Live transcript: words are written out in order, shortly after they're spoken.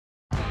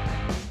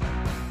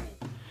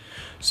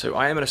So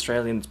I am an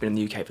Australian that's been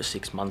in the UK for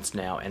 6 months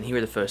now, and here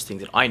are the first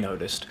things that I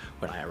noticed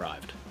when I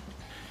arrived.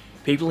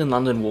 People in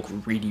London walk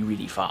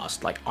really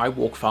fast. Like, I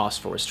walk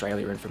fast for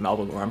Australia and for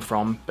Melbourne where I'm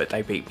from, but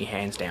they beat me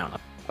hands down.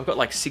 I've got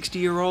like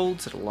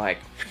 60-year-olds that are like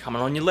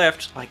coming on your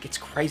left, like it's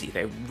crazy.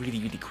 They're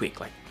really quick.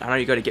 Like, I know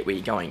you got to get where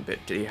you're going, but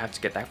do you have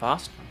to get that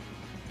fast?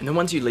 And then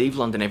once you leave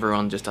London,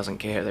 everyone just doesn't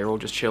care. They're all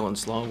just chill and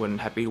slow and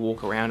happy to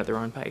walk around at their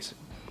own pace.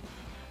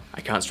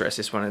 I can't stress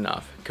this one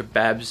enough.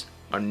 Kebabs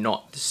are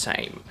not the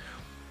same.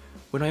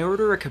 When I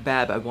order a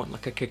kebab, I want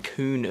like a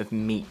cocoon of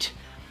meat.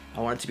 I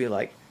want it to be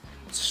like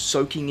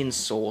soaking in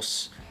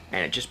sauce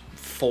and it just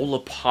fall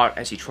apart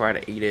as you try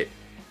to eat it,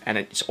 and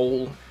it's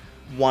all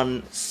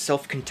one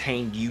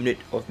self-contained unit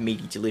of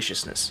meaty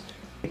deliciousness.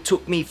 It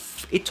took me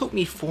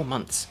 4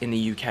 months in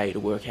the UK to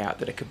work out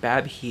that a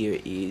kebab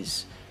here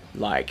is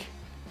like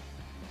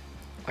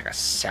a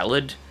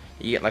salad.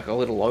 You get like a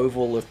little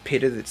oval of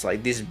pita that's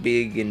like this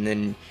big, and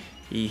then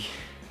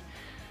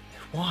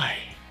why?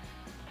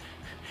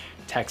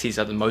 Taxis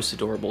are the most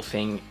adorable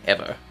thing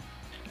ever.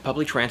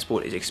 Public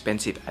transport is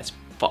expensive as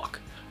fuck.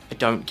 I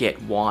don't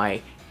get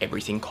why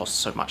everything costs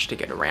so much to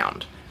get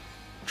around.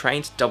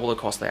 Trains double the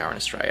cost they are in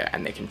Australia,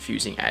 and they're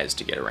confusing as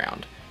to get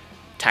around.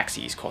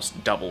 Taxis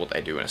cost double what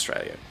they do in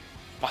Australia.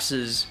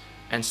 Buses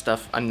and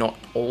stuff are not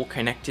all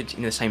connected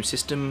in the same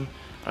system.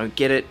 I don't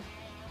get it.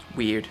 It's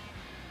weird.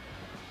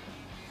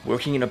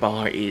 Working in a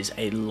bar is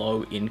a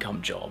low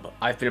income job.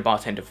 I've been a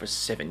bartender for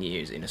 7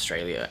 years in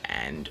Australia,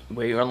 and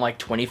we're on like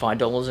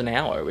 $25 an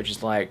hour, which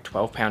is like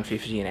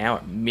 £12.50 an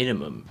hour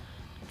minimum.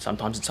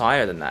 Sometimes it's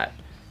higher than that.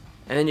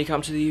 And then you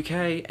come to the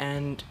UK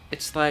and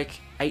it's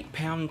like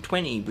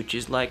 £8.20, which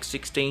is like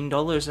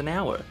 $16 an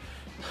hour.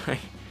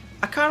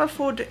 I can't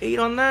afford to eat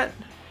on that.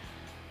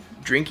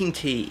 Drinking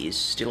tea is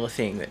still a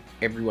thing that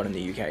everyone in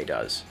the UK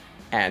does.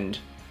 And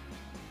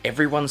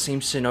everyone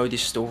seems to know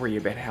this story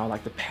about how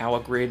like the power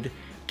grid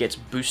gets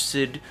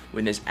boosted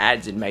when there's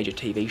ads in major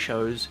TV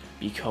shows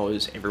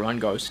because everyone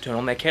goes to turn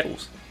on their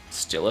kettles. It's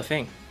still a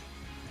thing.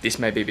 This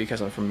may be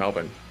because I'm from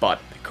Melbourne, but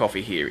the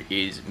coffee here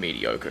is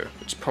mediocre,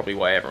 which is probably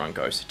why everyone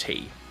goes to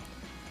tea.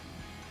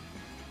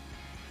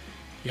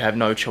 You have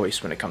no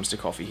choice when it comes to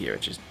coffee here.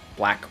 It's just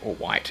black or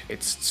white.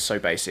 It's so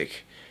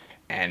basic,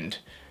 and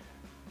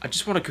I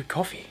just want a good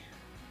coffee.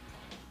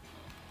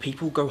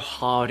 People go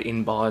hard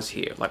in bars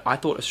here. Like, I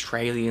thought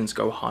Australians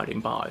go hard in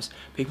bars.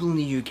 People in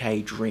the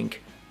UK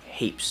drink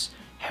heaps.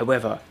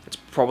 However, it's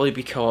probably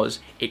because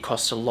it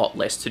costs a lot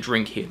less to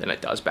drink here than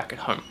it does back at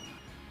home.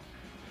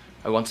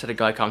 I once had a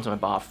guy come to my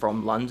bar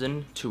from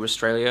London to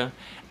Australia,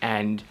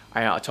 and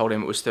I told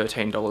him it was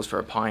 $13 for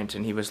a pint,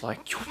 and he was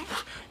like,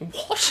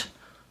 what?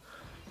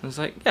 I was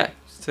like, yeah,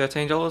 it's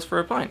 $13 for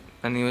a pint.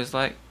 And he was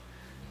like,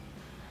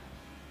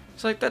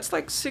 that's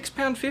like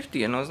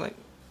 £6.50. And I was like,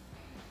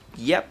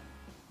 yep.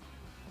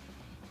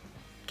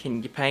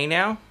 Can you pay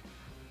now?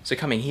 So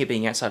coming here,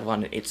 being outside of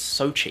London, it's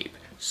so cheap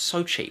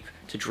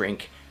to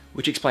drink,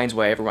 which explains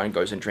why everyone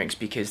goes and drinks,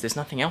 because there's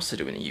nothing else to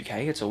do in the UK.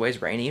 It's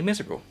always rainy and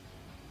miserable.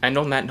 And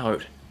on that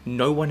note,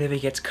 no one ever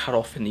gets cut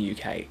off in the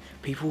UK.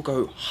 People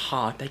go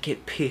hard, they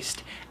get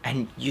pissed,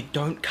 and you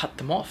don't cut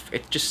them off.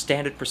 It's just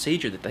standard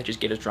procedure that they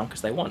just get as drunk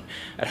as they want.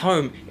 At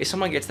home, if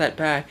someone gets that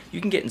bad, you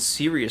can get in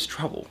serious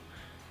trouble.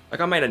 Like,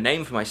 I made a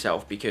name for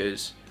myself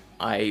because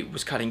I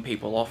was cutting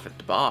people off at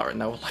the bar, and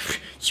they were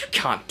like, you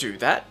can't do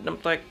that. And I'm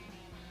like,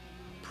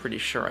 pretty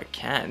sure I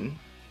can,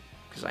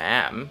 because I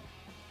am.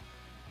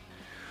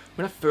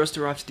 When I first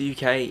arrived to the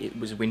UK, it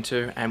was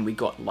winter, and we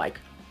got like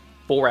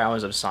 4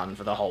 hours of sun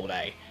for the whole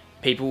day.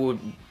 People would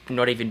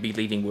not even be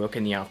leaving work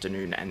in the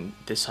afternoon and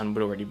the sun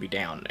would already be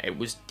down. It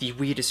was the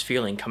weirdest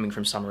feeling coming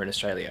from summer in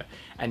Australia.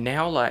 And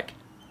now, like,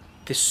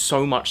 there's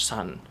so much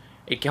sun.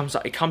 It comes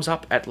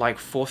up at like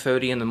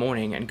 4:30 in the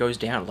morning and goes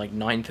down at like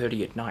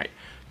 9:30 at night.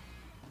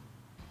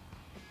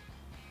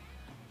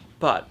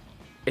 But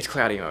it's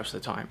cloudy most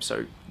of the time,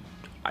 so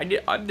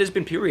there's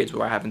been periods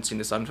where I haven't seen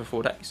the sun for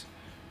 4 days.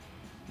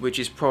 Which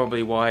is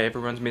probably why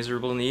everyone's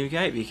miserable in the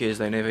UK, because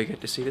they never get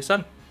to see the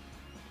sun.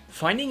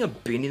 Finding a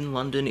bin in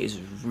London is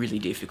really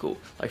difficult.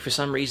 Like, for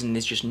some reason,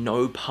 there's just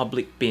no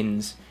public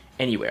bins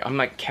anywhere. I'm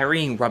like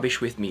carrying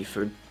rubbish with me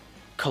for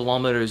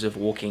kilometers of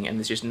walking, and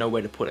there's just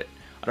nowhere to put it.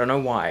 I don't know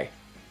why.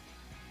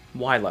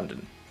 Why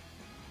London?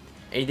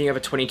 Anything over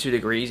 22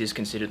 degrees is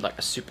considered like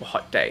a super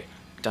hot day.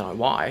 Don't know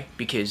why,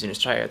 because in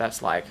Australia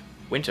that's like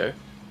winter,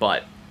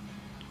 but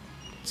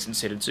it's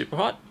considered super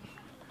hot.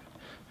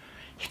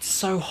 It's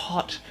so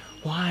hot.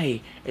 Why?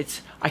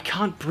 I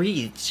can't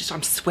breathe. It's just,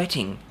 I'm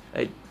sweating.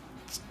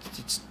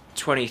 It's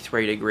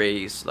 23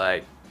 degrees,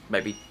 like,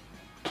 maybe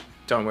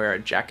don't wear a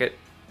jacket.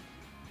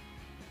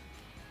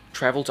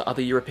 Travel to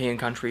other European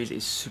countries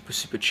is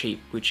super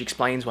cheap, which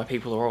explains why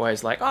people are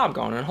always like, oh, I'm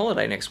going on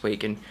holiday next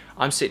week, and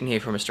I'm sitting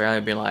here from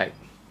Australia being like,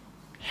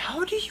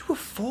 how do you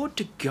afford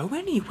to go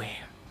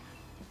anywhere?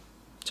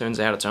 Turns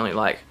out it's only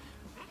like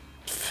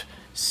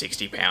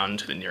 £60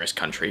 to the nearest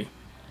country.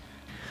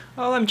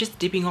 Oh, I'm just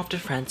dipping off to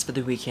France for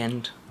the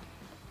weekend.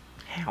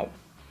 How?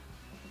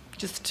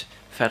 Just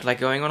felt like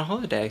going on a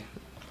holiday.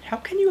 How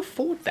can you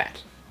afford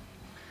that?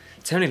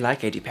 It's only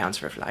like £80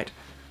 for a flight.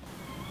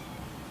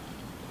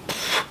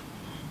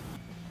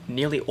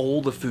 Nearly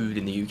all the food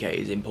in the UK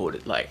is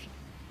imported, like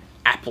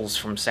apples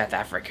from South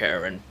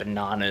Africa and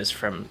bananas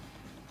from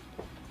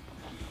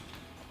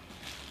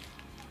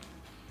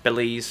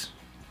Belize.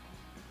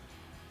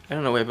 I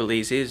don't know where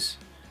Belize is,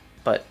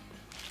 but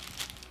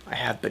I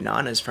have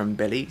bananas from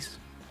Belize.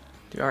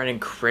 There are an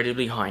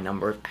incredibly high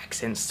number of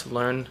accents to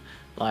learn.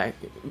 Like,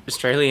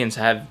 Australians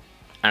have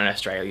an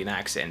Australian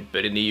accent,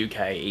 but in the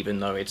UK,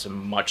 even though it's a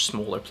much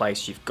smaller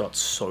place, you've got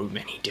so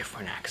many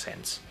different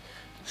accents.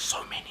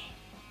 So many.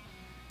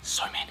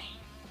 So many.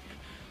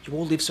 You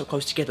all live so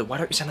close together, why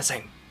don't you sound the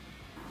same?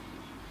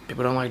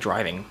 People don't like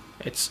driving.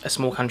 It's a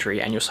small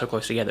country and you're so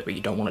close together, but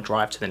you don't want to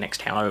drive to the next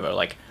town over.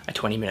 Like, a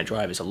 20-minute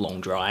drive is a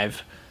long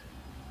drive.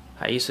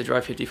 I used to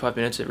drive 55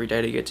 minutes every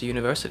day to get to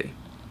university.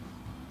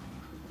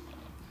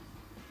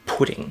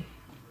 Pudding.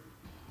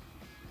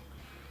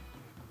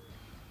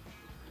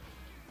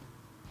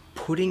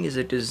 Pudding is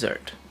a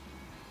dessert.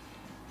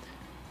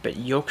 But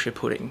Yorkshire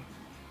pudding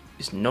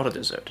is not a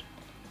dessert.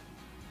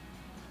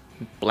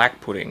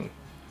 Black pudding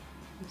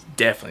is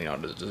definitely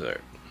not a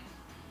dessert.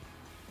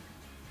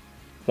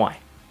 Why?